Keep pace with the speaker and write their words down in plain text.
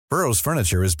Burrow's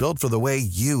furniture is built for the way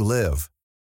you live.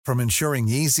 From ensuring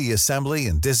easy assembly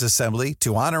and disassembly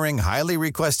to honoring highly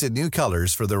requested new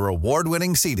colors for their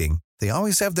award-winning seating, they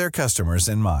always have their customers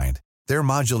in mind. Their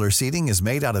modular seating is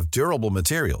made out of durable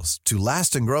materials to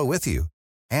last and grow with you.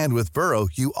 And with Burrow,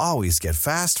 you always get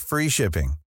fast, free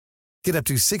shipping. Get up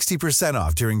to 60%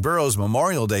 off during Burrow's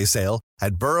Memorial Day sale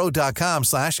at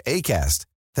burrow.com/ACAST.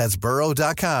 That's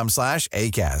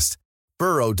burrow.com/ACAST.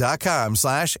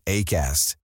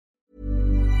 burrow.com/ACAST.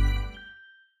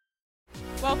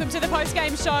 Welcome to the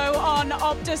post-game show on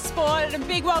Optus Sport, and a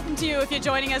big welcome to you if you're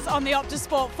joining us on the Optus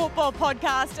Sport Football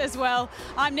Podcast as well.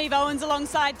 I'm Neve Owens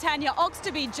alongside Tanya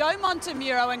Oxtoby, Joe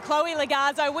Montemuro and Chloe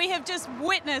Lagazzo. We have just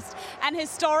witnessed an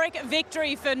historic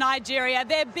victory for Nigeria,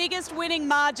 their biggest winning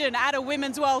margin at a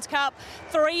Women's World Cup,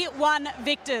 3-1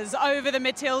 victors over the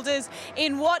Matildas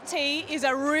in what, T, is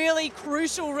a really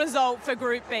crucial result for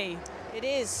Group B. It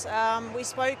is. We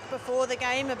spoke before the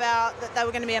game about that they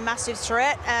were going to be a massive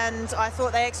threat, and I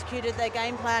thought they executed their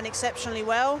game plan exceptionally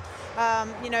well.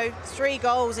 3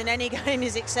 goals in any game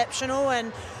is exceptional,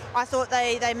 and I thought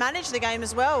they managed the game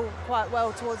as well, quite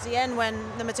well towards the end when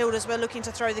the Matildas were looking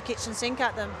to throw the kitchen sink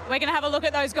at them. We're going to have a look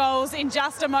at those goals in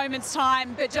just a moment's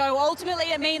time, but Joe,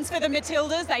 ultimately it means for the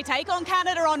Matildas, they take on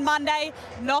Canada on Monday.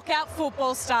 Knockout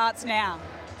football starts now.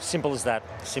 Simple as that,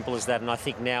 and I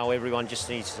think now everyone just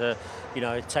needs to,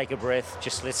 take a breath.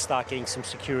 Just let's start getting some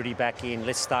security back in.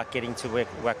 Let's start getting to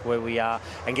where we are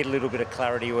and get a little bit of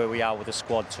clarity where we are with the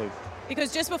squad too.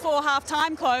 Because just before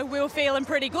half-time, Chloe, we were feeling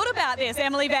pretty good about this.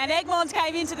 Emily Van Egmond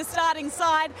came into the starting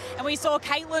side, and we saw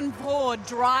Caitlin Ford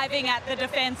driving at the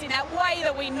defence in that way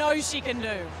that we know she can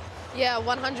do. Yeah,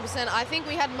 100%. I think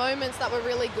we had moments that were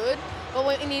really good, but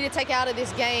what we need to take out of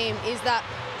this game is that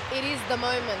it is the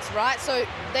moments, right? So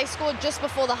they scored just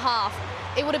before the half.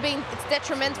 It's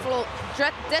detrimental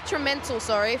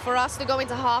for us to go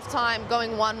into halftime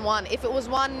going 1-1. If it was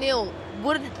 1-0,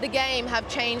 would the game have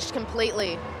changed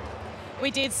completely?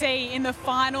 We did see in the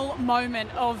final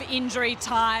moment of injury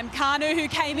time, Kanu, who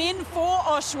came in for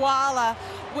Oshuala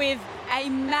with a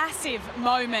massive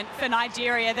moment for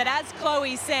Nigeria that, as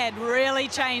Chloe said, really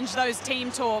changed those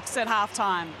team talks at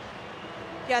halftime.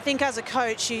 Yeah, I think as a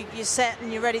coach, you're set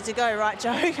and you're ready to go, right,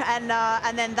 Joe? And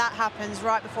then that happens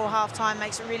right before halftime,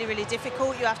 makes it really, really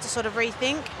difficult. You have to sort of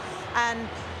rethink, and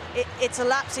it's a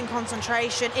lapse in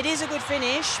concentration. It is a good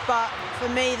finish, but for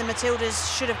me, the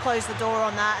Matildas should have closed the door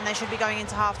on that, and they should be going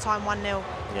into halftime 1-0.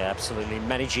 Yeah, absolutely.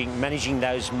 Managing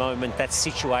those moments, that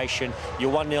situation.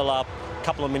 You're 1-0 up, a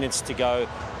couple of minutes to go.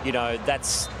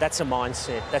 That's a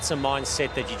mindset. That's a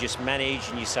mindset that you just manage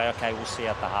and you say, okay, we'll see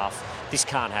at the half. This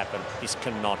can't happen. This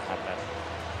cannot happen.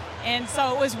 And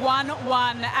so it was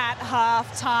 1-1 at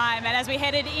half-time. And as we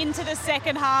headed into the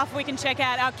second half, we can check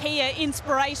out our key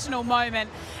inspirational moment.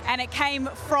 And it came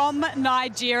from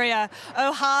Nigeria.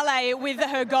 Ohale with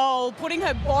her goal, putting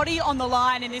her body on the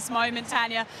line in this moment,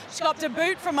 Tanya. She got a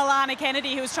boot from Milana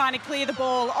Kennedy, who was trying to clear the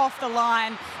ball off the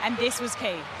line. And this was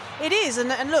key. It is,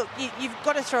 and look, you've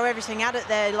got to throw everything at it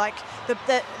there. Like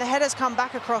the header's come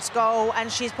back across goal,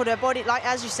 and she's put her body, like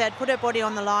as you said, put her body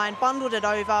on the line, bundled it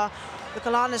over. The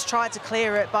Kalana's tried to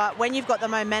clear it, but when you've got the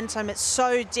momentum, it's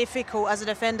so difficult as a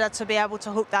defender to be able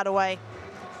to hook that away.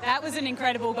 That was an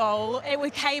incredible goal.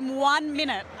 It came 1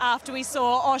 minute after we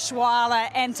saw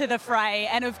Oshuala enter the fray,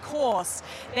 and of course,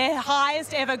 their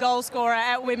highest ever goal scorer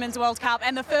at Women's World Cup,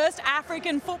 and the first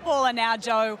African footballer now,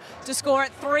 Joe, to score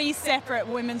at 3 separate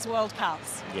Women's World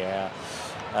Cups. Yeah.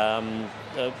 A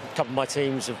couple of my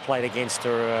teams have played against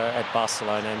her at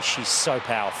Barcelona, and she's so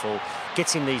powerful.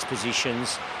 Gets in these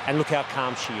positions, and look how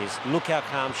calm she is. Look how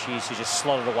calm she is to just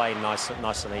slot it away nice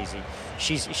and easy.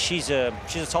 She's a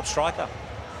top striker.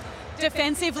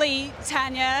 Defensively,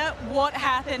 Tanya, what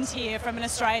happened here from an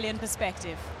Australian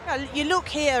perspective? You look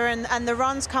here and the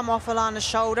run's come off Alana's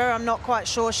shoulder. I'm not quite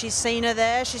sure she's seen her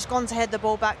there. She's gone to head the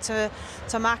ball back to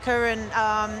Maka, and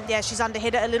she's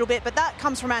underhit it a little bit, but that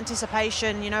comes from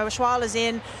anticipation. Oshuala's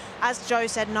in, as Joe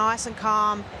said, nice and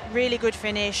calm, really good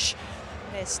finish.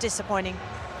 It's disappointing.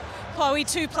 Chloe,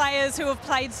 2 players who have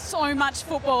played so much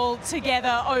football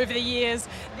together over the years.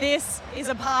 This is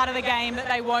a part of the game that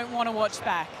they won't want to watch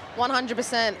back.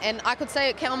 100%, and I could say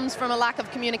it comes from a lack of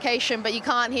communication, but you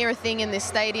can't hear a thing in this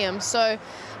stadium. So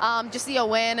just the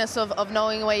awareness of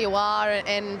knowing where you are,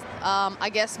 and I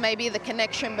guess maybe the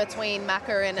connection between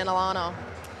Maka and Alana.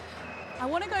 I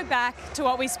want to go back to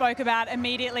what we spoke about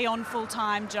immediately on full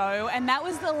time, Joe, and that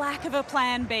was the lack of a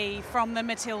plan B from the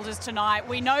Matildas tonight.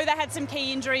 We know they had some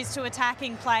key injuries to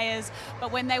attacking players,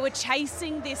 but when they were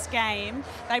chasing this game,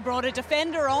 they brought a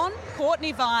defender on,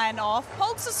 Courtney Vine off.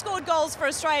 Polks has scored goals for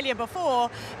Australia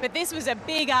before, but this was a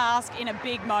big ask in a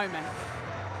big moment.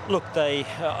 Look, they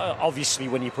obviously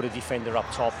when you put a defender up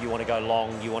top, you want to go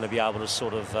long, you want to be able to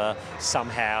sort of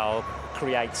somehow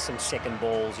create some second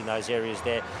balls in those areas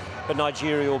there. But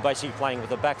Nigeria were basically playing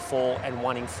with a back four and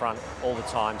one in front all the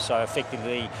time. So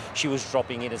effectively, she was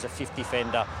dropping in as a fifth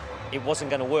defender. It wasn't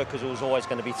going to work because it was always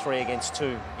going to be 3 against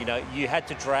 2. You know, you had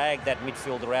to drag that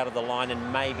midfielder out of the line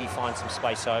and maybe find some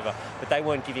space over. But they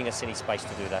weren't giving us any space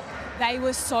to do that. They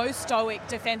were so stoic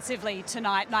defensively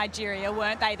tonight, Nigeria,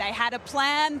 weren't they? They had a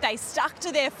plan, they stuck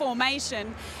to their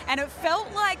formation, and it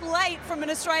felt like late from an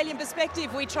Australian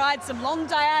perspective. We tried some long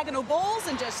diagonal balls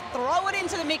and just throw it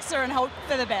into the mixer and hope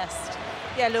for the best.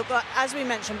 Yeah, look, as we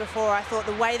mentioned before, I thought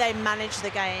the way they managed the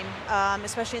game,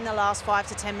 especially in the last 5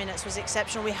 to 10 minutes, was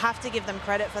exceptional. We have to give them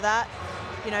credit for that.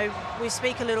 You know, we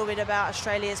speak a little bit about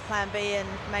Australia's plan B and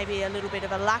maybe a little bit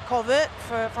of a lack of it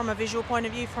from a visual point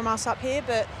of view from us up here,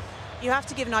 but you have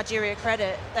to give Nigeria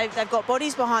credit. They've got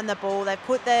bodies behind the ball. They've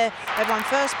won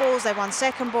first balls, they've won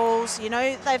second balls. You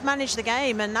know, they've managed the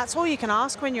game, and that's all you can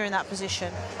ask when you're in that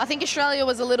position. I think Australia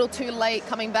was a little too late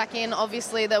coming back in.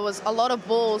 Obviously, there was a lot of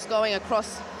balls going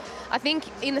across. I think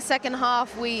in the second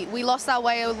half, we lost our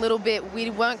way a little bit.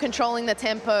 We weren't controlling the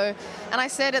tempo. And I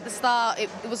said at the start, it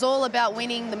was all about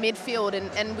winning the midfield,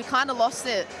 and we kind of lost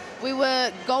it. We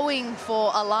were going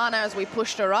for Alana as we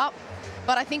pushed her up,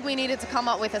 but I think we needed to come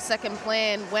up with a second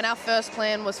plan when our first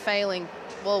plan was failing.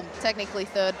 Well, technically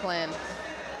third plan.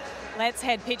 Let's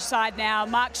head pitch side now.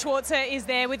 Mark Schwarzer is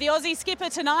there with the Aussie skipper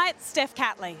tonight, Steph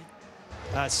Catley.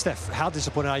 Steph, how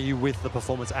disappointed are you with the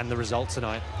performance and the result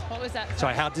tonight? What was that?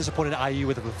 Sorry, how disappointed are you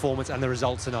with the performance and the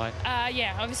result tonight?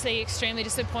 Yeah, obviously extremely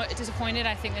disappointed.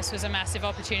 I think this was a massive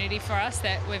opportunity for us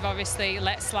that we've obviously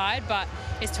let slide, but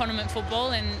it's tournament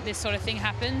football and this sort of thing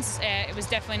happens. It was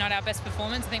definitely not our best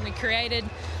performance. I think we created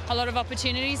a lot of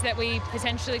opportunities that we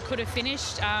potentially could have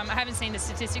finished. I haven't seen the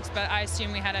statistics, but I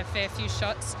assume we had a fair few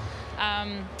shots.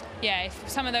 Yeah, if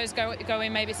some of those go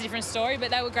in, maybe it's a different story, but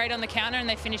they were great on the counter and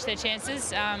they finished their chances.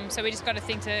 So we just got to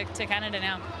think to Canada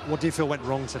now. What do you feel went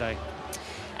wrong today?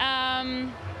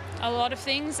 A lot of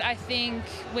things. I think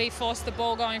we forced the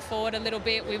ball going forward a little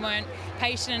bit. We weren't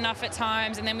patient enough at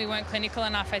times, and then we weren't clinical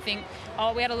enough. I think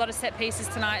we had a lot of set pieces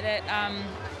tonight that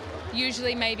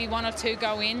usually maybe 1 or 2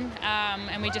 go in,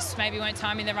 and we just maybe weren't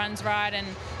timing the runs right and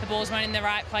the balls weren't in the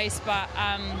right place. But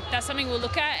that's something we'll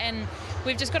look at, and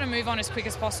we've just got to move on as quick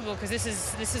as possible because this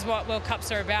is what World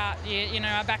Cups are about. You know,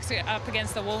 our backs are up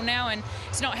against the wall now, and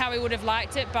it's not how we would have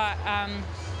liked it, but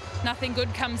nothing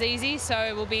good comes easy.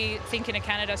 So we'll be thinking of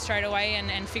Canada straight away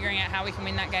and figuring out how we can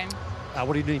win that game.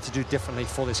 What do you need to do differently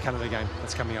for this Canada game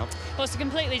that's coming up? Well, it's a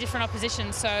completely different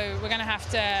opposition, so we're going to have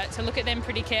to look at them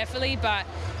pretty carefully, but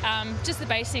just the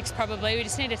basics probably. We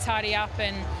just need to tidy up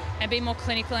and be more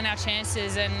clinical in our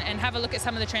chances and have a look at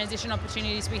some of the transition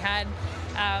opportunities we had.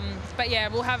 But yeah,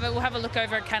 we'll have a look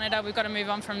over at Canada. We've got to move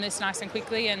on from this nice and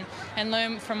quickly and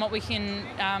learn from what we can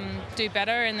do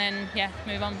better, and then, yeah,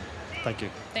 move on. Thank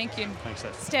you. Thank you. Thanks,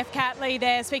 Steph. Steph Catley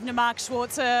there speaking to Mark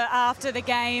Schwarzer after the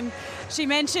game. She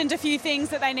mentioned a few things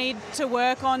that they need to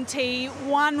work on, T.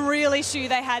 One real issue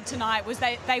they had tonight was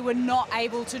they were not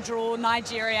able to draw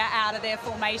Nigeria out of their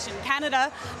formation.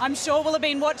 Canada, I'm sure, will have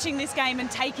been watching this game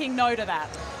and taking note of that.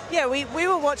 Yeah, we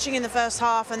were watching in the first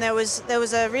half, and there was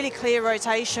a really clear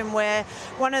rotation where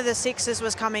one of the 6s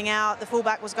was coming out, the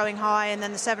fullback was going high, and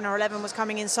then the 7 or 11 was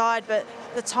coming inside. But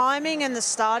the timing and the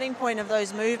starting point of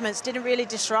those movements didn't really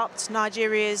disrupt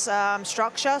Nigeria's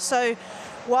structure. So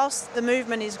whilst the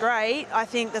movement is great, I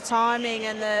think the timing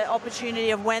and the opportunity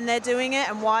of when they're doing it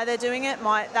and why they're doing it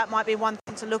might be one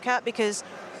thing to look at, because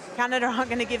Canada aren't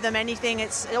going to give them anything.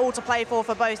 It's all to play for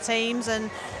both teams,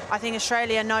 and I think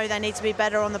Australia know they need to be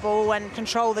better on the ball and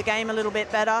control the game a little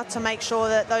bit better to make sure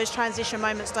that those transition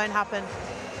moments don't happen.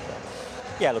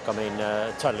 Yeah, look, I mean,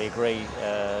 totally agree.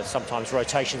 Sometimes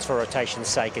rotations for rotation's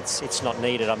sake, it's not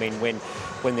needed. I mean,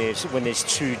 when there's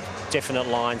 2 definite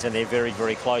lines and they're very,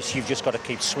 very close, you've just got to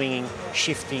keep swinging,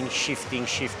 shifting.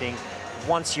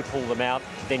 Once you pull them out,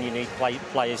 then you need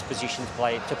players' positions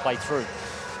to play through,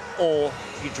 or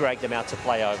you drag them out to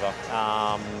play over.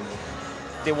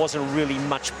 There wasn't really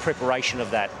much preparation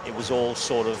of that. It was all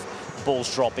sort of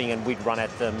balls dropping and we'd run at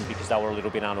them because they were a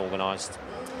little bit unorganised.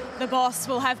 The Boss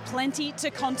will have plenty to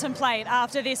contemplate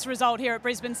after this result here at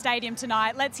Brisbane Stadium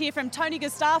tonight. Let's hear from Tony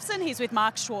Gustafsson. He's with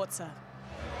Mark Schwarzer.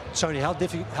 Tony, how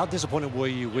disappointed were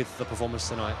you with the performance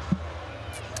tonight?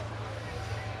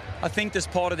 I think there's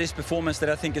part of this performance that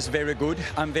I think is very good.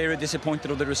 I'm very disappointed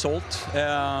with the result.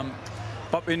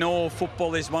 But we know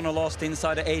football is won or lost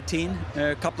inside of 18.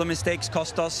 A couple of mistakes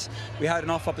cost us. We had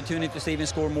enough opportunity to even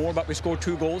score more, but we scored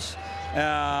 2 goals.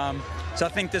 So I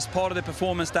think there's part of the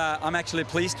performance that I'm actually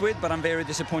pleased with, but I'm very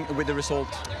disappointed with the result.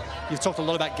 You've talked a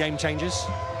lot about game changes.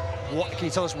 Can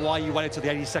you tell us why you waited till the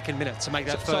 82nd minute to make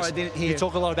that first? Sorry, I didn't hear. You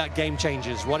talk a lot about game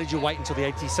changes. Why did you wait until the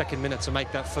 82nd minute to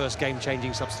make that first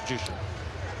game-changing substitution?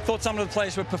 Thought some of the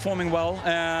players were performing well.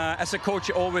 As a coach,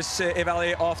 you always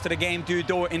evaluate after the game. Do you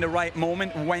do it in the right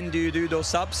moment? When do you do those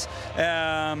subs?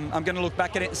 I'm going to look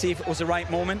back at it and see if it was the right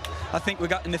moment. I think we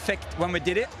got an effect when we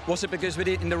did it. Was it because we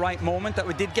did it in the right moment that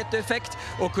we did get the effect,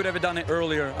 or could have done it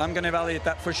earlier? I'm going to evaluate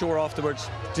that for sure afterwards.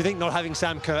 Do you think not having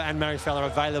Sam Kerr and Mary Feller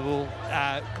available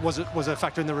was a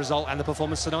factor in the result and the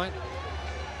performance tonight?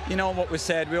 You know what we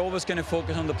said, we're always going to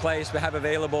focus on the players we have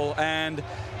available, and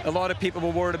a lot of people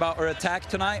were worried about our attack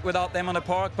tonight without them on the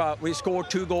park, but we scored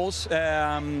 2 goals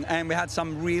and we had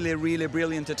some really, really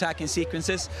brilliant attacking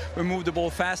sequences. We moved the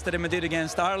ball faster than we did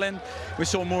against Ireland. We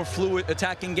saw more fluid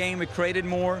attacking game, we created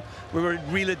more. We were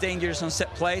really dangerous on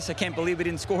set plays. I can't believe we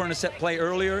didn't score on a set play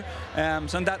earlier.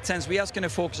 So in that sense, we are just going to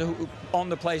focus on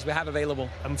the plays we have available.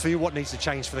 And for you, what needs to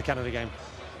change for the Canada game?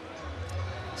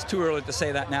 It's too early to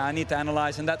say that now. I need to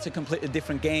analyze, and that's a completely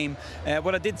different game.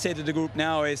 What I did say to the group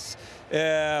now is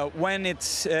when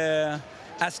it's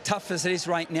as tough as it is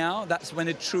right now, that's when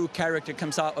the true character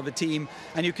comes out of a team.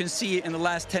 And you can see it in the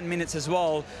last 10 minutes as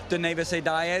well, the never say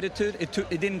die attitude. It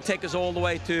didn't take us all the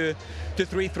way to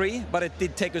 3-3, but it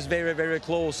did take us very, very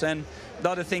close. And the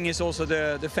other thing is also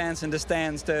the fans in the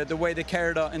stands, the way they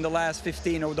carried out in the last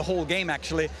 15, or the whole game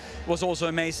actually, was also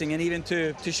amazing. And even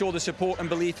to show the support and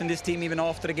belief in this team even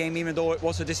after the game, even though it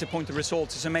was a disappointing result,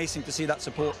 it's amazing to see that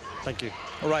support. Thank you.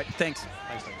 All right, thanks.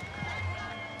 Thanks, Tony.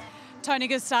 Tony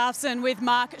Gustafsson with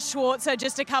Mark Schwarzer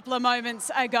just a couple of moments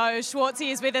ago.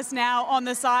 Schwartzy is with us now on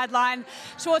the sideline.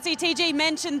 Schwartzy, TG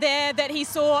mentioned there that he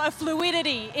saw a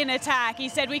fluidity in attack. He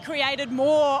said we created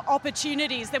more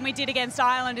opportunities than we did against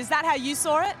Ireland. Is that how you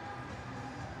saw it?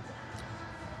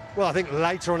 Well, I think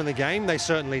later on in the game, they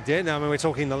certainly did. I mean, we're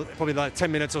talking probably like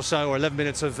 10 minutes or so, or 11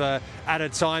 minutes of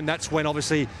added time. That's when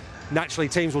obviously naturally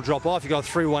teams will drop off. You've got a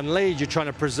 3-1 lead, you're trying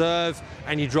to preserve,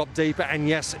 and you drop deeper, and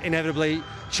yes, inevitably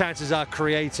chances are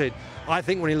created. I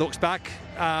think when he looks back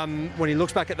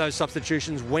at those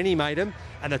substitutions, when he made them,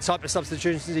 and the type of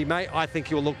substitutions he made, I think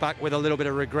he will look back with a little bit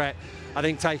of regret. I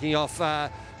think taking off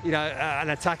an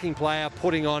attacking player,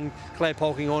 putting on Claire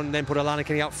Polking on, and then put Alana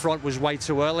Kenny up front was way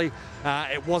too early.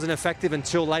 It wasn't effective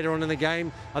until later on in the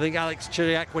game. I think Alex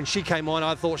Chiriak, when she came on,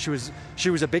 I thought she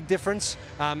was a big difference.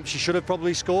 She should have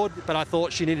probably scored, but I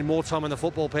thought she needed more time on the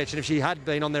football pitch. And if she had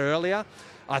been on there earlier,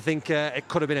 I think it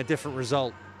could have been a different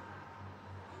result.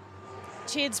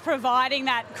 Chids providing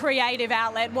that creative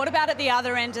outlet. What about at the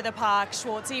other end of the park,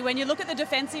 Schwartzy? When you look at the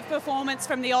defensive performance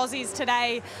from the Aussies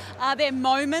today, are there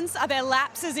moments, are there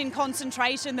lapses in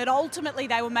concentration that ultimately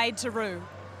they were made to rue?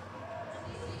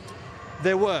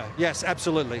 There were, yes,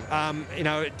 absolutely.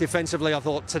 Defensively, I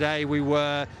thought today we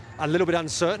were a little bit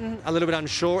uncertain, a little bit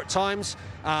unsure at times.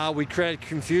 We created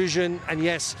confusion, and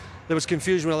yes, there was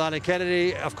confusion with Alana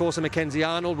Kennedy, of course, and Mackenzie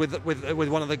Arnold with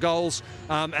one of the goals,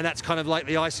 and that's kind of like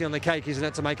the icing on the cake, isn't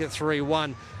it, to make it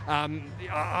 3-1.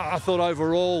 I thought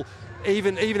overall,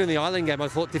 even in the Ireland game, I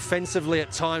thought defensively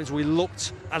at times we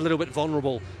looked a little bit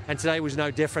vulnerable, and today was no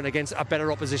different against a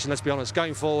better opposition, let's be honest.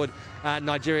 Going forward,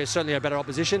 Nigeria is certainly a better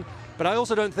opposition, but I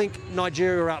also don't think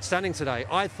Nigeria were outstanding today.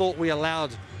 I thought we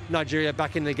allowed Nigeria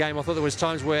back in the game. I thought there was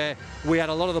times where we had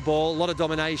a lot of the ball, a lot of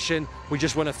domination. We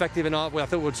just weren't effective enough. I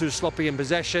thought we were too sloppy in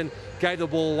possession, gave the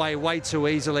ball away way too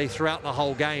easily throughout the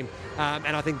whole game.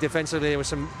 And I think defensively there was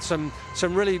some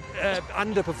really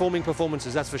underperforming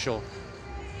performances, that's for sure.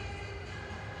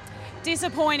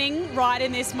 Disappointing right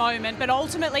in this moment, but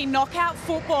ultimately knockout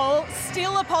football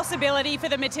still a possibility for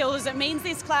the Matildas. It means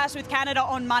this clash with Canada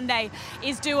on Monday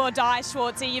is do or die,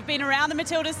 Schwartzy. You've been around the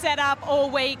Matildas setup all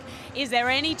week. Is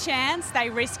there any chance they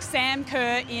risk Sam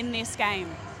Kerr in this game?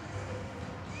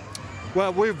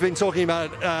 Well, we've been talking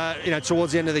about it,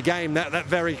 towards the end of the game. That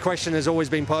very question has always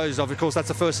been posed. Of course, that's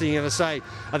the first thing you're going to say.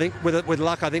 I think with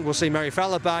luck, I think we'll see Mary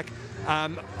Feller back.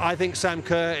 I think Sam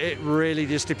Kerr, it really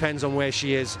just depends on where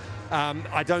she is.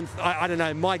 I don't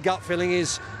know. My gut feeling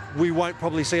is we won't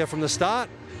probably see her from the start,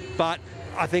 but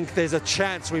I think there's a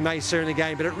chance we may see her in the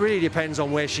game. But it really depends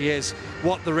on where she is,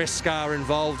 what the risks are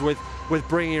involved with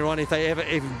bringing her on, if they ever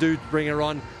do bring her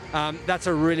on. That's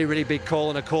a really, really big call,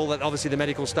 and a call that obviously the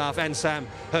medical staff and Sam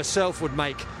herself would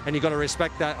make, and you've got to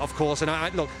respect that, of course.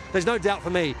 And look, there's no doubt for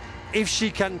me, if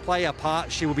she can play a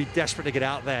part, she will be desperate to get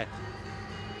out there.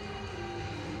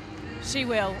 She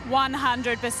will,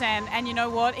 100%. And you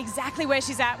know what? Exactly where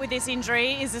she's at with this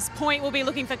injury is this point we'll be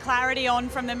looking for clarity on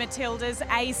from the Matildas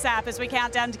ASAP as we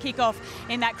count down to kick off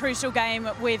in that crucial game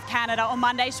with Canada on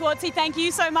Monday. Schwartzy, thank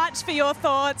you so much for your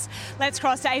thoughts. Let's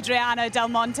cross to Adriano Del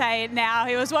Monte now,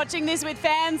 who was watching this with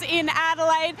fans in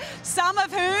Adelaide, some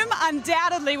of whom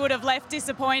undoubtedly would have left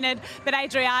disappointed. But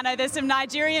Adriano, there's some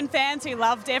Nigerian fans who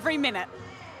loved every minute.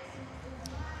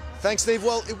 Thanks, Steve.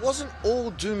 Well, it wasn't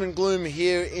all doom and gloom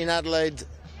here in Adelaide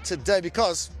today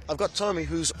because I've got Tommy,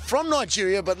 who's from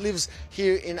Nigeria but lives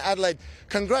here in Adelaide.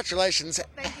 Congratulations.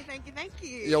 Thank you.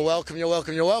 You're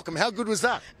welcome. How good was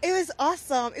that? It was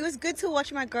awesome. It was good to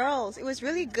watch my girls. It was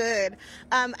really good.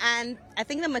 And I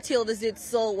think the Matildas did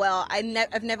so well.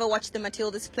 I've never watched the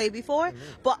Matildas play before,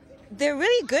 but they're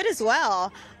really good as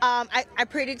well. I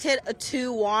predicted a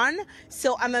 2-1,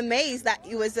 so I'm amazed that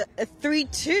it was a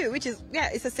 3-2, which is,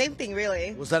 it's the same thing,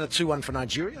 really. Was that a 2-1 for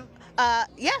Nigeria?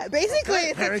 Yeah,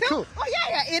 basically. Okay, very cool. Oh,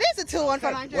 yeah, it is a 2-1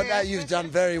 for Nigeria. Well, you've done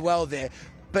very well there.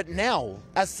 But now,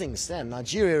 as things stand,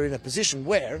 Nigeria are in a position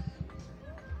where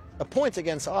a point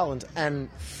against Ireland and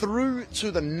through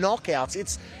to the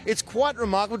knockouts. It's quite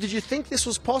remarkable. Did you think this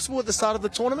was possible at the start of the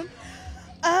tournament?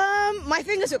 My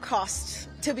fingers were crossed,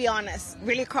 to be honest,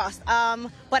 really crossed.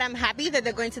 But I'm happy that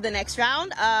they're going to the next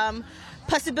round.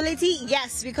 Possibility,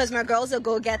 yes, because my girls are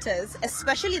go-getters,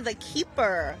 especially the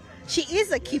keeper. She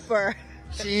is a keeper.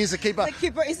 She is a keeper. The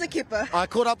keeper is a keeper. I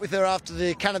caught up with her after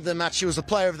the Canada match. She was the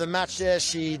player of the match there.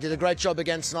 She did a great job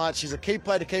against tonight. She's a key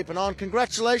player to keep an eye on.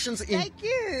 Congratulations. Thank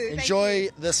you. Enjoy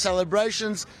the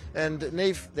celebrations. And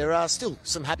Neve, there are still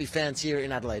some happy fans here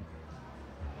in Adelaide.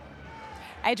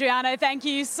 Adriano, thank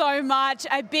you so much.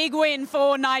 A big win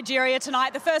for Nigeria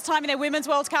tonight. The first time in their Women's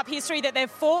World Cup history that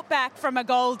they've fought back from a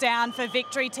goal down for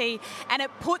victory, T. And it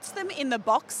puts them in the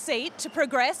box seat to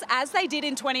progress, as they did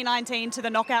in 2019, to the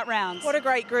knockout rounds. What a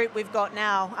great group we've got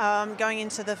now, going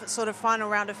into the sort of final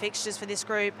round of fixtures for this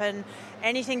group. And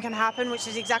anything can happen, which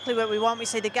is exactly what we want. We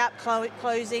see the gap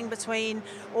closing between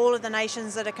all of the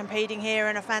nations that are competing here,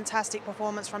 and a fantastic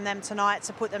performance from them tonight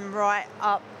to put them right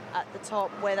up at the top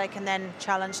where they can then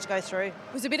challenge to go through.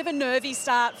 It was a bit of a nervy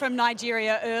start from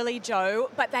Nigeria early,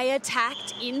 Joe, but they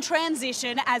attacked in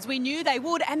transition as we knew they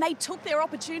would, and they took their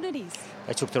opportunities.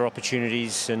 They took their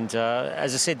opportunities, and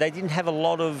as I said, they didn't have a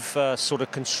lot of sort of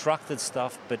constructed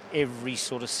stuff, but every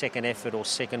sort of second effort or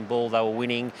second ball they were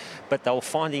winning, but they were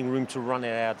finding room to run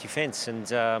at our defence and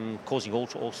causing all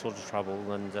sorts of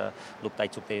trouble. And look, they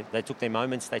took their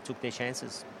moments, they took their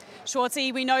chances.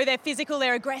 Schwartzy, we know they're physical,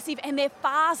 they're aggressive, and they're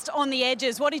fast on the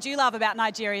edges. What did you love about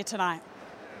Nigeria tonight?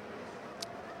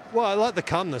 Well, I like the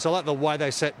calmness. I like the way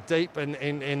they set deep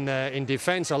in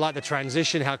defence. I like the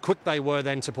transition, how quick they were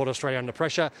then to put Australia under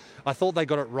pressure. I thought they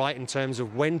got it right in terms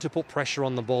of when to put pressure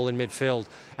on the ball in midfield,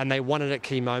 and they wanted at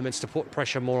key moments to put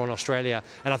pressure more on Australia.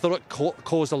 And I thought it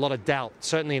caused a lot of doubt,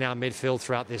 certainly in our midfield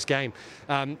throughout this game.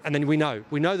 And then we know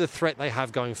the threat they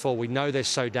have going forward. We know they're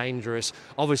so dangerous.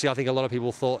 Obviously, I think a lot of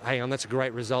people thought, hang on, that's a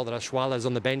great result that Ashwala's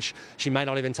on the bench. She may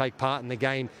not even take part in the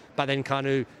game, but then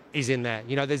Kanu is in there.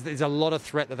 You know, there's a lot of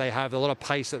threat that they have, a lot of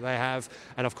pace that they have,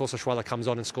 and of course Ashwala comes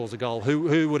on and scores a goal.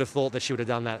 Who would have thought that she would have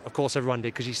done that? Of course everyone did,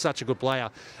 because she's such a good player.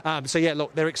 So yeah,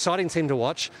 look, they're an exciting team to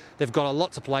watch. They've got a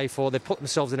lot to play for. They've put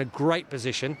themselves in a great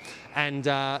position, and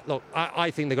look,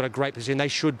 I think they've got a great position. They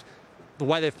should. The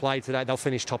way they've played today, they'll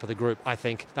finish top of the group, I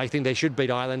think. I think they should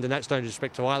beat Ireland, and that's no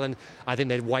disrespect to Ireland. I think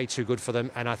they're way too good for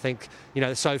them, and I think, you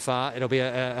know, so far it'll be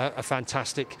a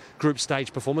fantastic group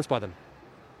stage performance by them.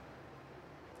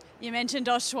 You mentioned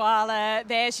Oshuala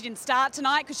there. She didn't start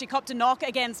tonight because she copped a knock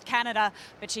against Canada,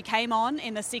 but she came on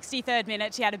in the 63rd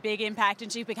minute. She had a big impact,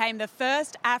 and she became the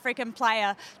first African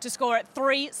player to score at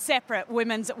 3 separate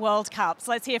Women's World Cups.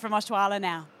 Let's hear from Oshuala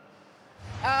now.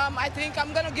 I think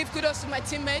I'm going to give kudos to my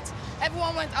teammates.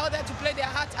 Everyone went out there to play their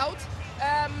heart out.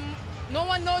 No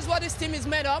one knows what this team is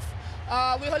made of.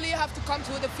 We only have to come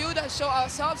to the field and show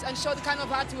ourselves and show the kind of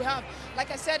heart we have. Like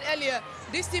I said earlier,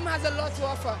 this team has a lot to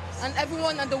offer, and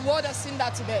everyone in the world has seen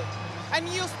that today. And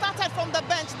you started from the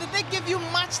bench. Did they give you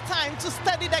much time to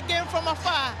study the game from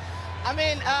afar? I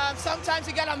mean, sometimes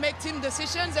you gotta make team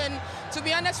decisions, and to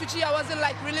be honest with you, I wasn't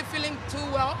like really feeling too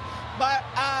well. But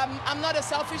I'm not a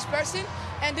selfish person,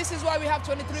 and this is why we have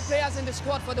 23 players in the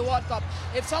squad for the World Cup.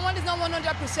 If someone is not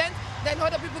 100%, then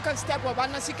other people can step up,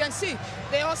 and as you can see,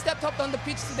 they all stepped up on the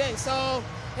pitch today. So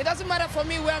It doesn't matter for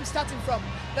me where I'm starting from.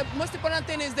 The most important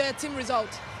thing is the team result.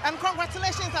 And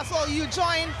congratulations as well. You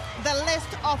joined the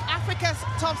list of Africa's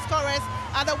top scorers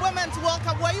at the Women's World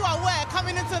Cup. Were you aware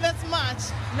coming into this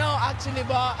match? No, actually,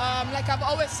 but like I've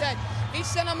always said,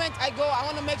 each tournament I go, I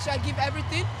want to make sure I give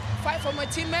everything, fight for my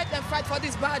teammate and fight for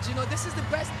this badge. You know, this is the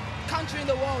best country in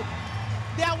the world.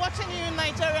 They are watching you in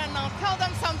Nigeria now. Tell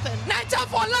them something. Nigeria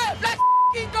for life!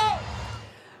 Let's go!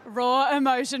 Raw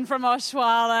emotion from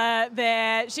Oshuala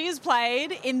there. She has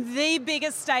played in the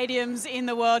biggest stadiums in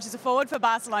the world. She's a forward for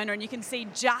Barcelona, and you can see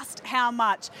just how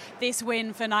much this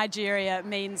win for Nigeria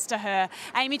means to her.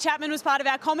 Amy Chapman was part of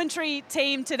our commentary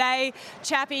team today.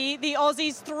 Chappie, the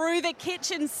Aussies threw the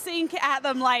kitchen sink at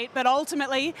them late, but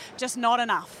ultimately just not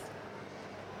enough.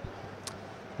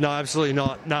 No, absolutely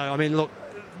not. No, I mean, look,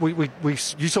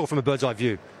 you saw it from a bird's eye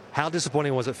view. How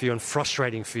disappointing was it for you and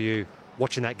frustrating for you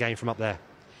watching that game from up there?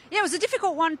 Yeah, it was a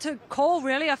difficult one to call,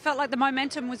 really. I felt like the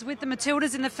momentum was with the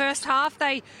Matildas in the first half.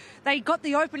 They got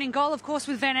the opening goal, of course,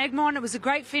 with Van Egmond. It was a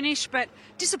great finish, but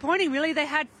disappointing, really. They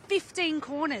had 15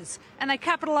 corners, and they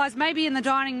capitalised maybe in the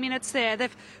dying minutes there. They're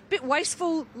a bit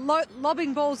wasteful,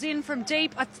 lobbing balls in from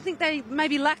deep. I think they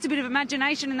maybe lacked a bit of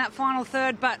imagination in that final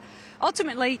third, but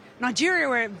ultimately, Nigeria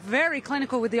were very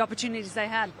clinical with the opportunities they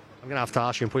had. I'm going to have to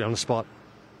ask you and put you on the spot.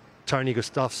 Tony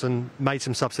Gustafsson made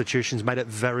some substitutions, made it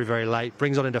very, very late,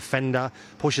 brings on a defender,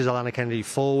 pushes Alana Kennedy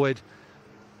forward.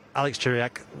 Alex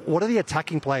Chiriak, what are the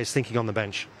attacking players thinking on the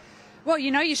bench? Well, you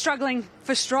know you're struggling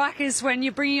for strikers when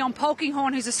you're bringing on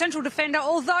Polkinghorne, who's a central defender,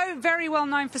 although very well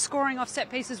known for scoring off set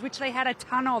pieces, which they had a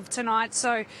ton of tonight.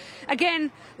 So,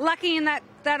 again, lucky in that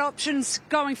options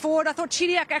going forward. I thought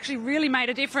Chiriak actually really made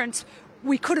a difference.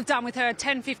 We could have done with her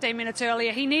 10, 15 minutes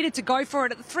earlier. He needed to go for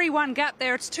it at the 3-1 gap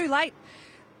there. It's too late.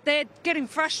 They're getting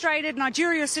frustrated.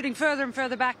 Nigeria is sitting further and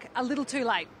further back, a little too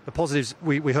late. The positives,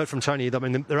 we heard from Tony, I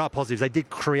mean, there are positives. They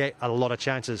did create a lot of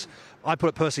chances. I put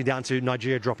it personally down to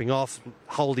Nigeria dropping off,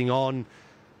 holding on.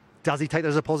 Does he take that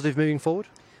as a positive moving forward?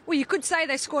 Well, you could say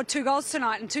they scored 2 goals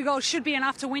tonight, and 2 goals should be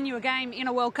enough to win you a game in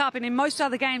a World Cup, and in most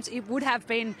other games it would have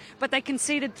been, but they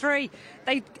conceded 3.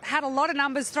 They had a lot of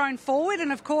numbers thrown forward,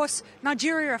 and of course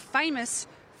Nigeria are famous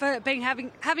for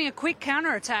having a quick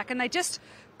counter-attack, and they just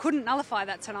couldn't nullify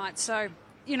that tonight. So,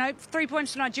 you know, 3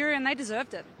 points to Nigeria, and they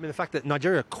dedeserved it. I mean, the fact that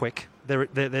Nigeria are quick, they're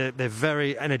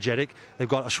very energetic. They've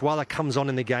got Oshuala comes on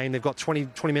in the game. They've got 20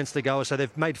 minutes to go, so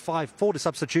they've made 4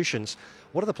 substitutions.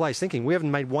 What are the players thinking? We haven't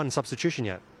made 1 substitution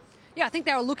yet. Yeah, I think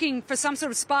they were looking for some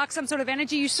sort of spark, some sort of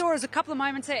energy. You saw as a couple of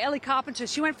moments there, Ellie Carpenter,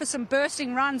 she went for some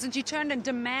bursting runs and she turned and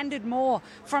demanded more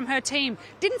from her team.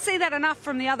 Didn't see that enough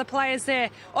from the other players there.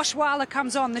 Oshuala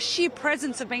comes on. The sheer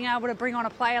presence of being able to bring on a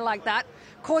player like that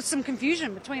caused some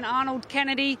confusion between Arnold,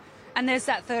 Kennedy, and there's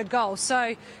that 3rd goal.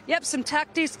 So, yep, some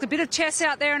tactics, a bit of chess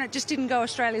out there, and it just didn't go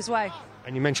Australia's way.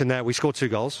 And you mentioned that we scored 2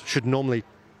 goals, should normally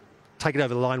take it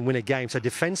over the line, win a game. So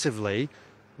defensively,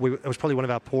 it was probably one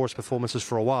of our poorest performances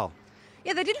for a while.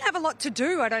 Yeah, they didn't have a lot to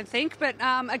do, I don't think. But,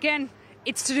 again,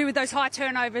 it's to do with those high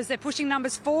turnovers. They're pushing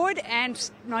numbers forward,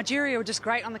 and Nigeria were just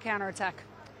great on the counter-attack.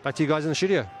 Back to you guys in the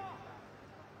studio.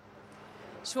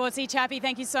 Schwartzy, Chappie,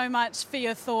 thank you so much for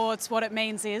your thoughts. What it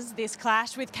means is this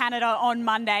clash with Canada on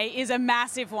Monday is a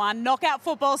massive one. Knockout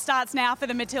football starts now for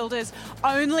the Matildas.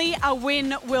 Only a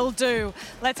win will do.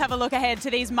 Let's have a look ahead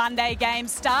to these Monday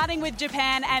games, starting with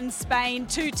Japan and Spain,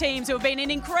 2 teams who have been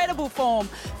in incredible form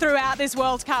throughout this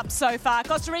World Cup so far.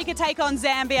 Costa Rica take on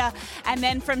Zambia, and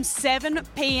then from 7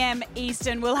 p.m.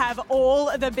 Eastern, we'll have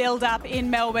all the build-up in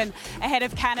Melbourne ahead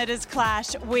of Canada's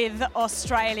clash with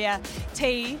Australia.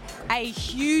 A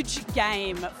huge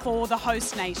game for the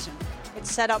host nation. It's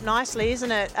set up nicely,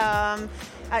 isn't it?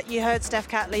 You heard Steph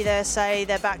Catley there say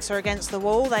their backs are against the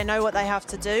wall. They know what they have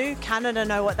to do. Canada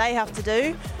know what they have to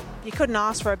do. You couldn't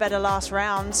ask for a better last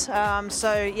round.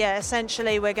 So, yeah,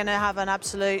 essentially we're going to have an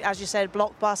absolute, as you said,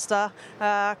 blockbuster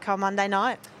come Monday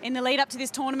night. In the lead up to this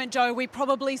tournament, Joe, we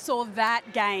probably saw that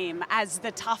game as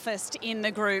the toughest in the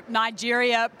group.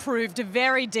 Nigeria proved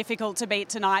very difficult to beat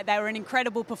tonight. They were an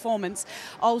incredible performance,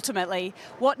 ultimately.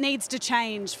 What needs to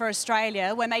change for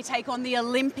Australia when they take on the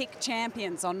Olympic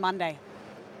champions on Monday?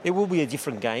 It will be a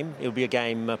different game. It will be a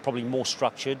game probably more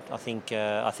structured. I think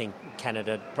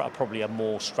Canada probably are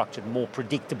more structured, more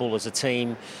predictable as a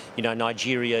team. You know,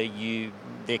 Nigeria,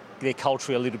 their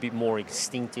culture a little bit more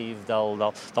instinctive.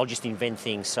 They'll just invent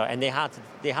things. So, and they're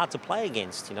hard to play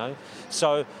against. You know,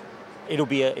 so it'll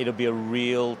be a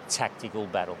real tactical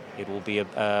battle. It will be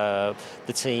the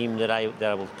team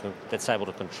that's able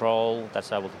to control,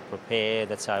 that's able to prepare,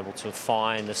 that's able to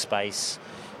find the space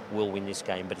will win this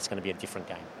game, but it's going to be a different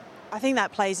game. I think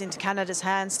that plays into Canada's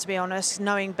hands, to be honest,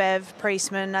 knowing Bev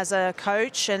Priestman as a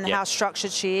coach and how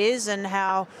structured she is and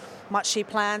how much she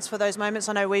plans for those moments.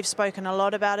 I know we've spoken a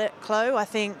lot about it, Chloe. I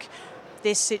think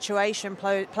this situation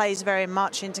plays very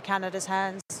much into Canada's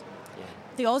hands.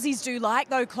 The Aussies do like,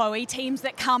 though, Chloe, teams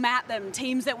that come at them,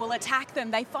 teams that will attack them.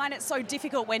 They find it so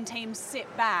difficult when teams sit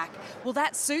back. Will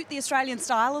that suit the Australian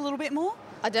style a little bit more?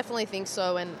 I definitely think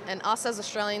so, and us as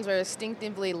Australians, we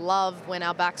instinctively love when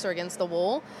our backs are against the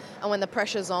wall and when the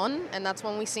pressure's on, and that's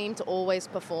when we seem to always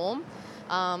perform.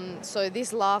 So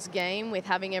this last game with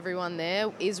having everyone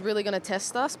there is really going to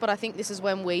test us, but I think this is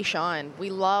when we shine. We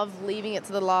love leaving it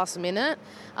to the last minute.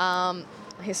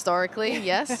 Historically,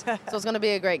 yes. So it's going to be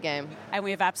a great game. And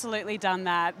we've absolutely done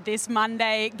that. This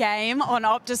Monday game on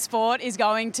Optus Sport is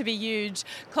going to be huge.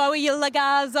 Chloe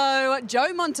Lagazzo,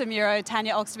 Joe Montemuro,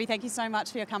 Tanya Oxtoby, thank you so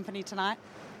much for your company tonight.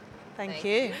 Thank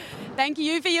you. Thank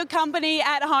you for your company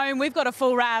at home. We've got a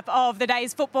full wrap of the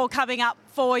day's football coming up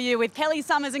for you with Kelly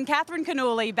Summers and Catherine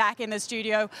Cannulli back in the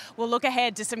studio. We'll look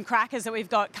ahead to some crackers that we've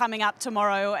got coming up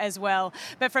tomorrow as well.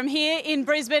 But from here in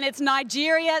Brisbane, it's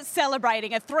Nigeria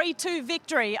celebrating a 3-2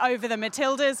 victory over the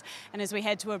Matildas. And as we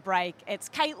head to a break, it's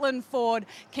Caitlin Ford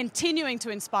continuing to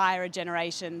inspire a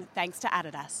generation thanks to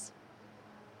Adidas.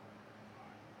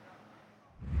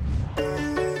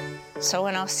 So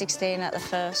when I was 16 at the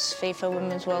first FIFA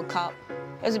Women's World Cup,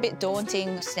 it was a bit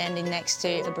daunting standing next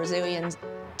to the Brazilians.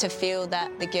 To feel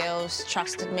that the girls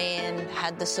trusted me and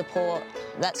had the support,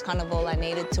 that's kind of all I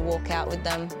needed to walk out with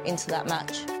them into that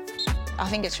match. I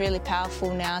think it's really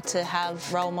powerful now to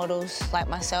have role models like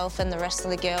myself and the rest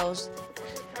of the girls.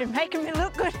 You're making me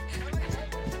look good.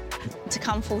 To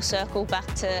come full circle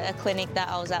back to a clinic that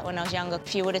I was at when I was younger.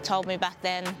 If you would have told me back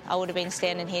then I would have been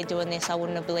standing here doing this, I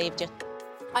wouldn't have believed you.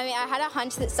 I mean, I had a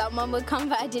hunch that someone would come,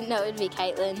 but I didn't know it would be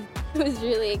Caitlin. It was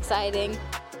really exciting.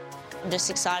 I'm just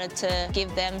excited to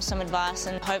give them some advice,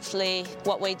 and hopefully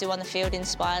what we do on the field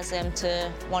inspires them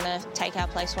to want to take our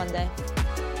place one day.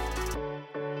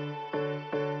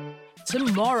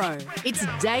 Tomorrow, it's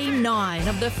day 9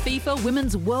 of the FIFA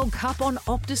Women's World Cup on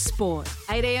Optus Sport.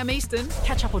 8 a.m. Eastern,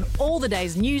 catch up on all the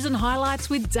day's news and highlights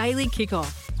with Daily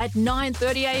Kickoff. At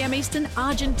 9:30 a.m. Eastern,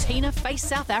 Argentina face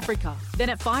South Africa. Then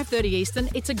at 5:30 Eastern,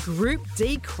 it's a Group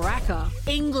D cracker.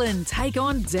 England take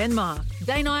on Denmark.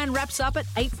 Day 9 wraps up at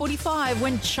 8:45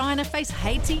 when China face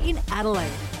Haiti in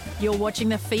Adelaide. You're watching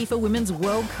the FIFA Women's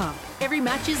World Cup. Every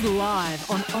match is live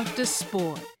on Optus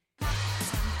Sport.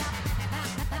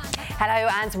 Hello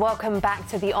and welcome back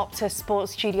to the Optus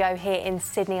Sports Studio here in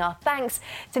Sydney. Our thanks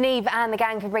to Neve and the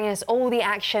gang for bringing us all the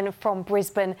action from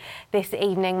Brisbane this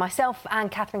evening. Myself and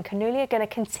Catherine Cannulli are going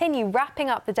to continue wrapping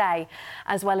up the day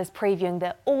as well as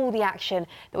previewing all the action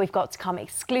that we've got to come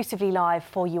exclusively live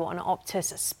for you on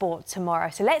Optus Sport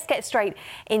tomorrow. So let's get straight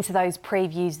into those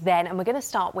previews then, and we're going to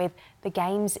start with the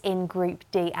games in Group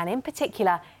D and in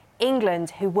particular England,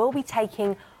 who will be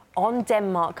taking on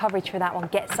Denmark. Coverage for that one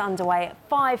gets underway at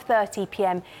 5:30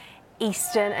 p.m.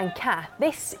 Eastern. And Kath,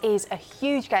 this is a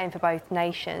huge game for both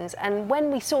nations, and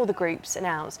when we saw the groups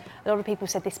announced, a lot of people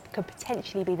said this could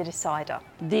potentially be the decider.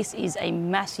 This is a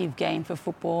massive game for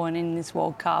football and in this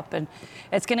World Cup, and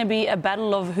it's going to be a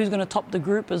battle of who's going to top the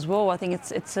group as well. I think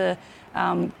it's a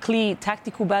clear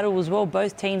tactical battle as well.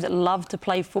 Both teams that love to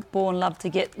play football and love to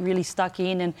get really stuck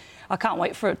in, and I can't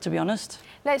wait for it, to be honest.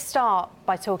 Let's start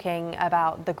by talking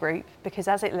about the group, because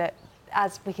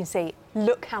as we can see,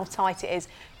 look how tight it is.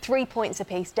 3 points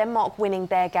apiece. Denmark winning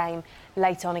their game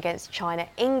late on against China.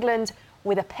 England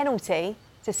with a penalty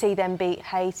to see them beat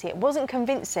Haiti. It wasn't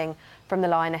convincing from the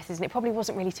Lionesses, and it probably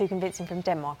wasn't really too convincing from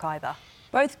Denmark either.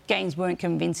 Both games weren't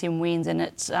convincing wins, and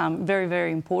it's very,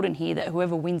 very important here that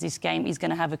whoever wins this game is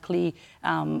going to have a clear,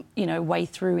 way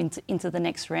through into the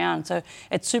next round. So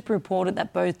it's super important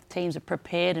that both teams are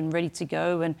prepared and ready to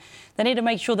go, and they need to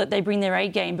make sure that they bring their A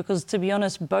game because, to be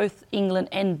honest, both England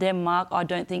and Denmark, I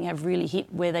don't think have really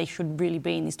hit where they should really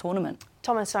be in this tournament.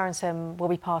 Thomas Sorensen will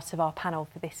be part of our panel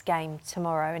for this game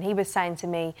tomorrow, and he was saying to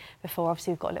me before,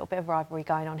 obviously we've got a little bit of rivalry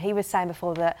going on, he was saying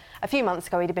before that a few months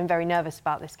ago he'd have been very nervous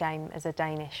about this game as a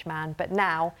Danish man, but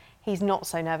now he's not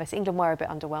so nervous. England were a bit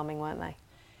underwhelming, weren't they?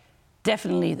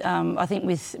 Definitely. I think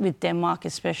with Denmark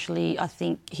especially, I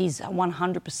think he's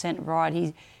 100%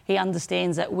 right. He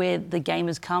understands that where the game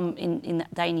has come in the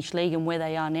Danish league and where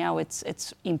they are now,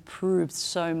 it's improved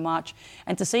so much.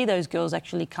 And to see those girls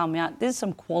actually come out, there's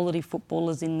some quality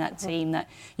footballers in that team that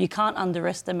you can't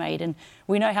underestimate. And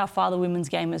we know how far the women's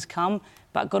game has come,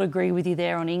 but got to agree with you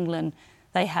there on England.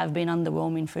 They have been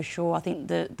underwhelming for sure. I think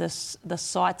the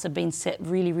sights have been set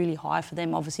really, really high for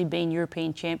them. Obviously, being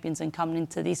European champions and coming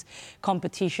into this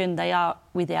competition, they are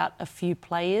without a few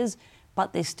players,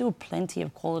 but there's still plenty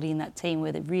of quality in that team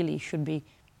where they really should be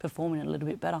performing a little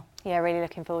bit better. Yeah, really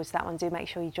looking forward to that one. Do make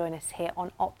sure you join us here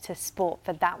on Optus Sport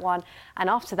for that one. And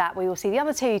after that, we will see the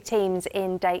other two teams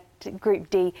in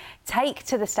Group D take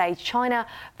to the stage, China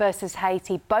versus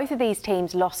Haiti. Both of these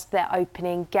teams lost their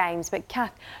opening games. But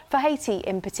Kath, for Haiti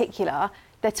in particular,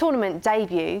 their tournament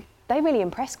debut, they really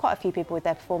impressed quite a few people with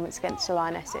their performance against the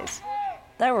Lionesses.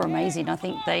 They were amazing. I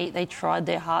think they tried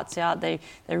their hearts out. They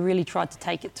really tried to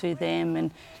take it to them.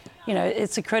 And you know,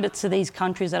 it's a credit to these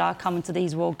countries that are coming to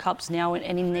these World Cups now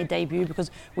and in their debut, because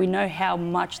we know how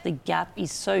much the gap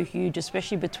is so huge,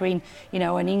 especially between, you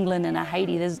know, an England and a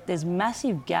Haiti. There's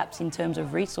massive gaps in terms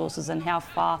of resources and how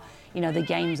far, you know, the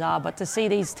games are. But to see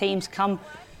these teams come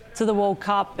to the World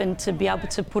Cup and to be able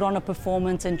to put on a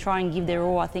performance and try and give their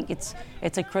all, I think it's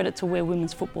a credit to where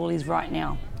women's football is right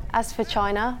now. As for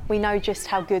China, we know just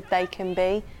how good they can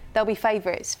be. They'll be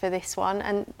favourites for this one,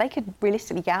 and they could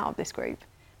realistically get out of this group.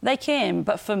 They can,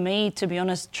 but for me, to be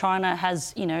honest, China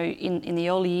has, you know, in the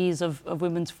early years of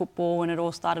women's football, when it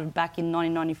all started back in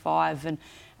 1995, and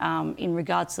in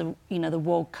regards to, you know, the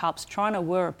World Cups, China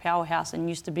were a powerhouse and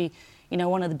used to be, you know,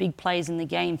 one of the big players in the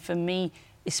game. For me,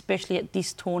 especially at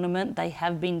this tournament, they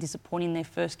have been disappointing. Their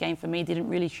first game for me didn't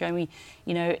really show me,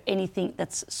 you know, anything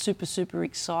that's super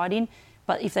exciting.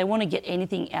 But if they want to get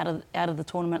anything out of the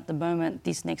tournament at the moment,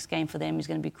 this next game for them is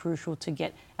going to be crucial to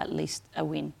get at least a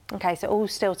win. OK, so all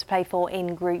still to play for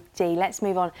in Group D. Let's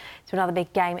move on to another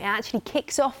big game. It actually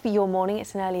kicks off your morning.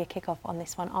 It's an earlier kick-off on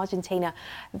this one. Argentina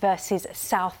versus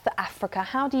South Africa.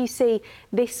 How do you see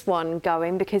this one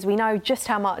going? Because we know just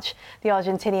how much the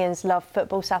Argentinians love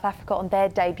football. South Africa on their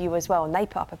debut as well, and they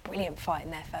put up a brilliant fight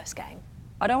in their first game.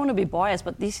 I don't want to be biased,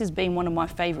 but this has been one of my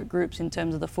favourite groups in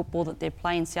terms of the football that they're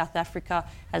playing. South Africa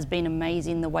has been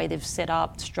amazing, the way they've set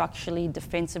up structurally,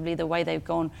 defensively, the way they've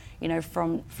gone, you know,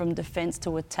 from defence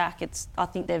to attack. I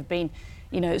think they've been,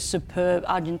 you know, superb.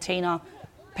 Argentina,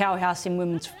 powerhouse in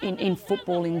women's in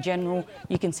football in general.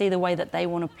 You can see the way that they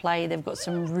want to play. They've got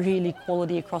some really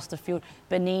quality across the field.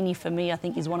 Benini, for me, I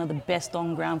think is one of the best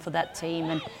on ground for that team,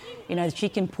 and you know, she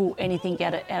can pull anything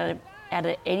out of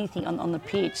anything on the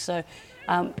pitch. So.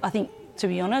 I think, to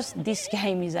be honest, this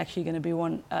game is actually going to be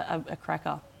a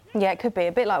cracker. Yeah, it could be.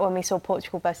 A bit like when we saw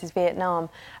Portugal versus Vietnam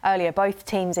earlier. Both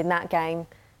teams in that game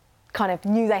kind of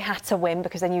knew they had to win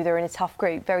because they knew they were in a tough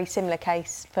group. Very similar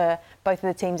case for both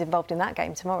of the teams involved in that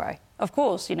game tomorrow. Of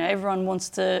course, you know, everyone wants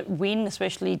to win,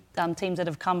 especially teams that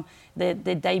have come their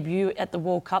debut at the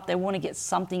World Cup. They want to get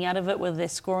something out of it, whether they're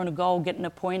scoring a goal, getting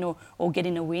a point or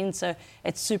getting a win. So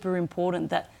it's super important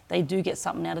that they do get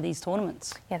something out of these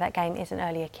tournaments. Yeah, that game is an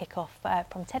earlier kick-off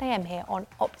from 10 a.m. here on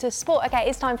Optus Sport. OK,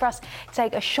 it's time for us to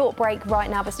take a short break right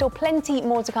now, but still plenty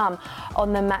more to come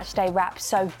on the Matchday Wrap.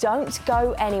 So don't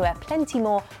go anywhere. Plenty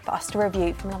more for us to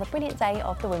review from another brilliant day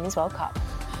of the Women's World Cup.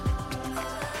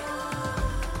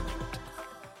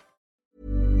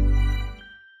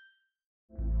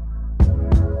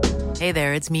 Hey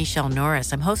there, it's Michelle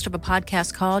Norris. I'm host of a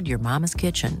podcast called Your Mama's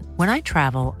Kitchen. When I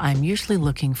travel, I'm usually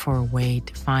looking for a way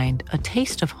to find a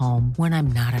taste of home when I'm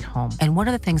not at home. And one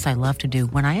of the things I love to do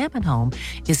when I am at home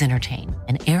is entertain.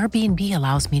 And Airbnb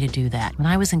allows me to do that. When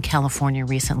I was in California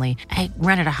recently, I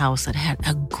rented a house that had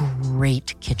a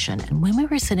great kitchen. And when we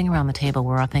were sitting around the table,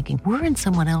 we're all thinking, we're in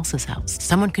someone else's house.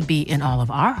 Someone could be in all of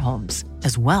our homes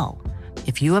as well.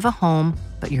 If you have a home,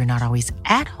 but you're not always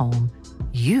at home,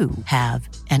 you have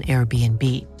an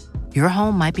Airbnb. Your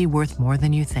home might be worth more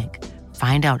than you think.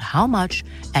 Find out how much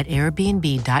at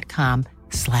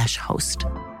airbnb.com/host.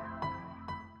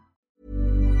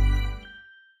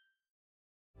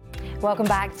 Welcome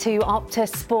back to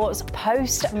Optus Sports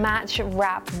post-match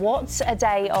wrap. What a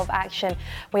day of action.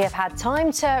 We have had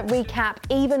time to recap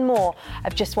even more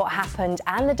of just what happened,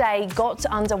 and the day got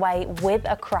underway with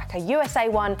a cracker. USA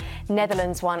won,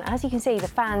 Netherlands won. As you can see, the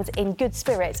fans in good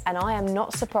spirits, and I am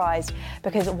not surprised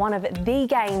because one of the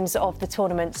games of the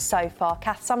tournament so far.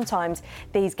 Kath, sometimes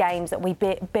these games that we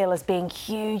bill as being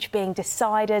huge, being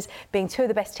deciders, being two of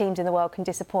the best teams in the world can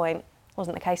disappoint.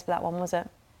 Wasn't the case for that one, was it?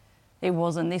 It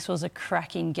wasn't. This was a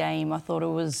cracking game. I thought it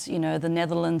was, you know, the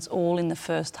Netherlands all in the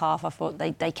first half. I thought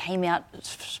they came out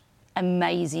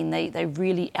amazing. They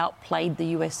really outplayed the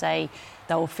USA.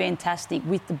 They were fantastic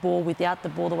with the ball, without the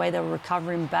ball, the way they were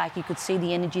recovering back. You could see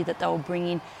the energy that they were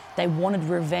bringing. They wanted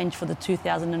revenge for the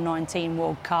 2019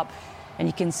 World Cup. And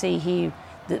you can see here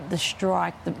the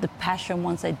strike, the passion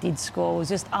once they did score. It was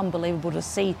just unbelievable to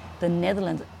see the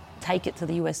Netherlands take it to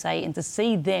the USA, and to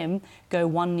see them go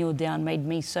 1-0 down made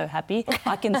me so happy.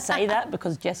 I can say that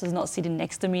because Jess is not sitting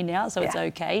next to me now, so it's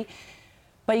okay.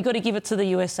 But you got to give it to the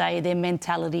USA, their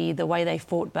mentality, the way they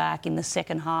fought back in the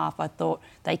second half. I thought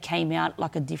they came out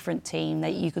like a different team.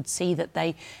 You could see that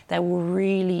they were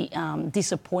really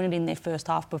disappointed in their first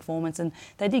half performance, and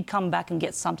they did come back and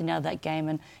get something out of that game.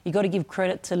 And you got to give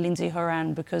credit to Lindsay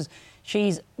Horan because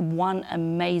she's one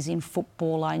amazing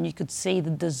footballer, and you could see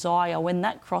the desire when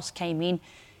that cross came in.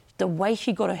 The way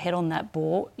she got her head on that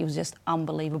ball, it was just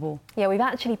unbelievable. Yeah, we've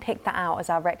actually picked that out as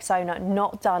our Rexona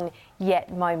not done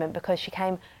yet moment because she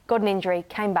got an injury,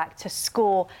 came back to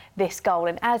score this goal.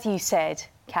 And as you said,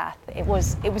 Kath, it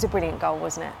was a brilliant goal,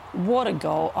 wasn't it? What a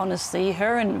goal, honestly.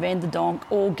 Her and Van der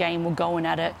Donk all game were going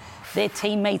at it. Their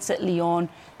teammates at Lyon,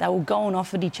 they were going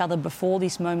off at each other before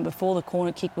this moment, before the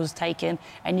corner kick was taken.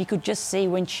 And you could just see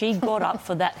when she got up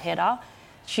for that header,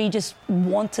 she just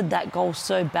wanted that goal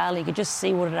so badly. You could just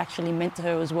see what it actually meant to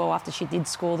her as well after she did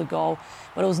score the goal.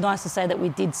 But it was nice to say that we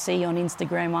did see on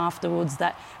Instagram afterwards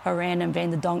that Horan and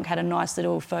Van der Donk had a nice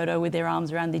little photo with their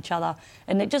arms around each other.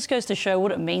 And it just goes to show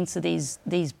what it means to these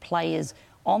players.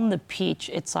 On the pitch,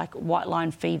 it's like white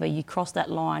line fever. You cross that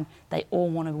line, they all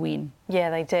want to win. Yeah,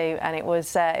 they do, and it was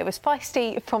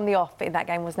feisty from the off in that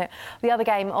game, wasn't it? The other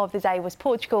game of the day was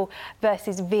Portugal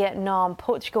versus Vietnam.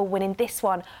 Portugal winning this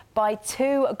one by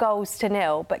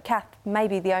 2-0. But Kath,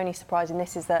 maybe the only surprise in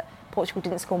this is that Portugal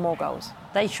didn't score more goals.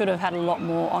 They should have had a lot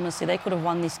more, honestly. They could have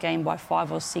won this game by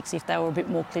 5 or 6 if they were a bit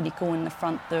more clinical in the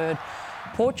front third.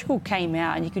 Portugal came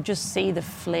out and you could just see the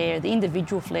flair, the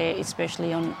individual flair,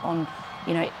 especially on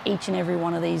each and every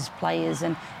one of these players.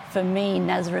 And for me,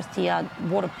 Nazareth here,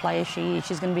 what a player she is.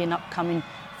 She's going to be an upcoming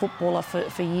footballer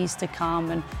for years to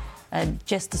come. And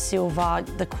Jess De Silva,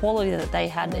 the quality that they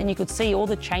had, and you could see all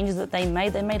the changes that they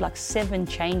made. They made like 7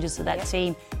 changes to that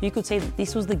team. You could see that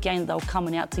this was the game that they were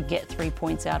coming out to get 3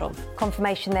 points out of.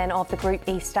 Confirmation then of the Group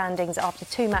E standings after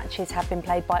 2 matches have been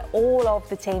played by all of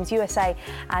the teams. USA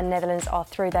and Netherlands are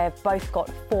through. They have both got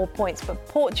 4 points, but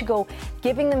Portugal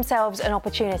giving themselves an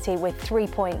opportunity with 3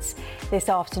 points this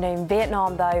afternoon.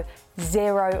 Vietnam, though,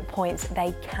 0 points.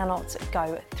 They cannot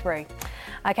go through.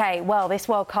 OK, well, this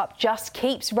World Cup just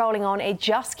keeps rolling on. It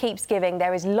just keeps giving.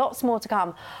 There is lots more to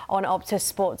come on Optus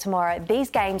Sport tomorrow. These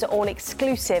games are all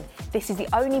exclusive. This is the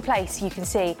only place you can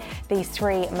see these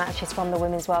 3 matches from the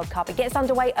Women's World Cup. It gets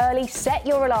underway early. Set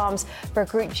your alarms for a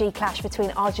Group G clash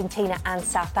between Argentina and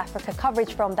South Africa.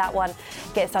 Coverage from that one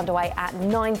gets underway at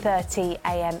 9:30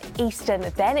 a.m. Eastern.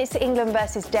 Then it's England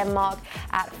versus Denmark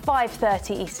at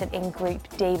 5:30 Eastern in Group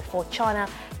D before China,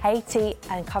 Haiti,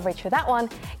 and coverage for that one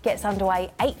gets underway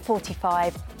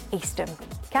 8:45 Eastern.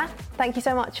 Kath, thank you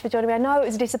so much for joining me. I know it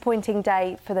was a disappointing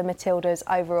day for the Matildas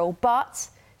overall, but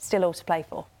still all to play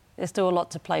for. There's still a lot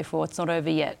to play for. It's not over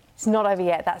yet. It's not over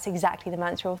yet. That's exactly the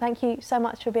mantra. Thank you so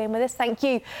much for being with us. Thank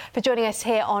you for joining us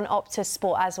here on Optus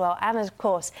Sport as well. And of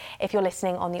course, if you're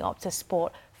listening on the Optus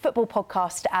Sport football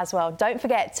podcast as well. Don't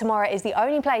forget, tomorrow is the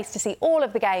only place to see all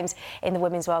of the games in the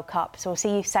Women's World Cup. So we'll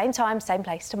see you same time, same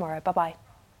place tomorrow. Bye-bye.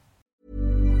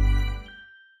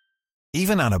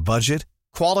 Even on a budget,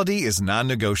 quality is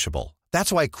non-negotiable.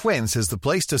 That's why Quince is the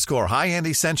place to score high-end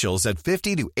essentials at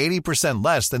 50 to 80%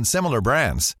 less than similar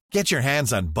brands. Get your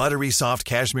hands on buttery soft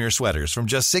cashmere sweaters from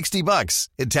just $60,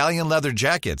 Italian leather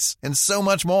jackets, and so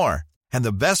much more. And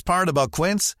the best part about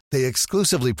Quince, they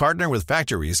exclusively partner with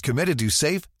factories committed to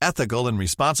safe, ethical, and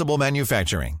responsible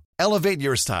manufacturing. Elevate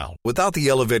your style without the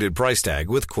elevated price tag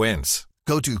with Quince.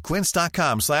 Go to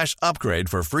quince.com/upgrade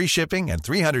for free shipping and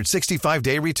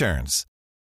 365-day returns.